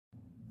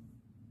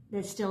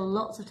There's still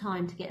lots of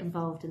time to get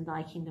involved in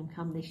Thy Kingdom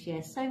Come this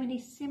year. So many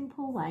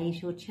simple ways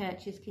your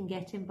churches can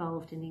get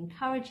involved in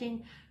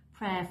encouraging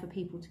prayer for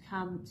people to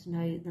come to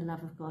know the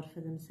love of God for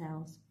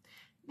themselves.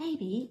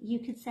 Maybe you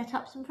could set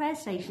up some prayer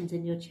stations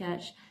in your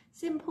church,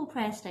 simple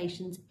prayer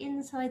stations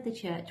inside the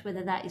church,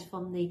 whether that is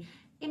from the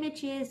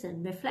images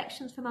and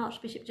reflections from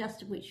Archbishop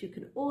Justin, which you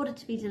can order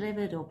to be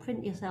delivered or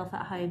print yourself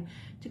at home,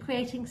 to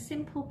creating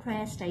simple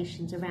prayer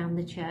stations around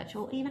the church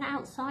or even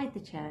outside the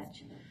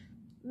church.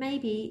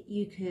 Maybe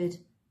you could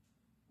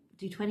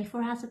do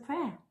 24 hours of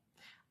prayer,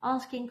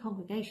 asking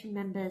congregation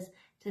members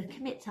to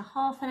commit to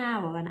half an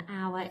hour or an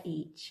hour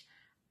each.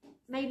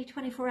 Maybe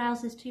 24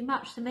 hours is too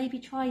much, so maybe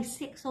try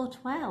 6 or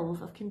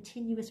 12 of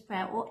continuous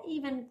prayer, or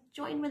even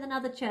join with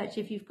another church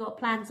if you've got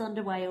plans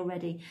underway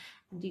already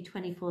and do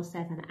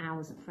 24/7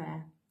 hours of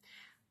prayer.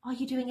 Are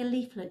you doing a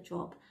leaflet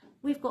drop?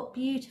 We've got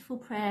beautiful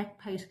prayer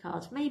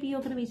postcards. Maybe you're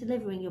going to be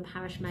delivering your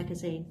parish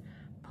magazine.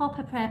 Pop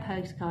a prayer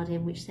postcard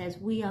in which says,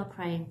 "We are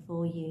praying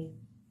for you."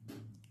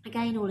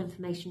 Again, all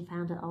information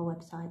found at our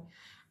website.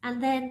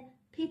 And then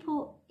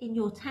people in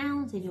your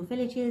towns, in your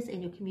villages,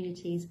 in your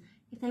communities,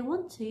 if they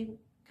want to,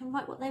 can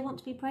write what they want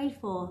to be prayed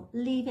for.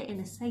 Leave it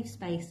in a safe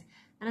space.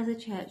 And as a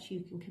church,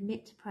 you can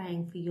commit to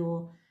praying for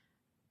your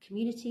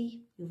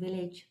community, your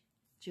village,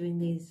 during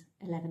these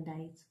 11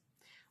 days.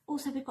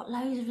 Also, we've got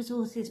loads of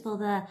resources for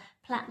the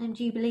Platinum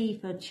Jubilee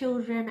for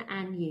children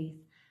and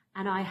youth.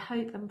 And I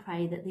hope and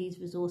pray that these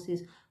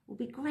resources will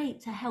be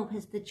great to help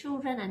as the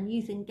children and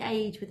youth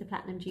engage with the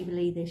Platinum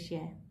Jubilee this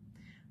year.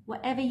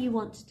 Whatever you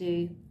want to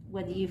do,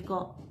 whether you've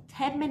got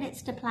 10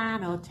 minutes to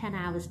plan or 10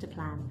 hours to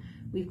plan,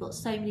 we've got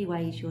so many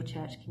ways your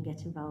church can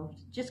get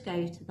involved. Just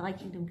go to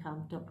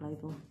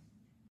ThyKingdomCome.global.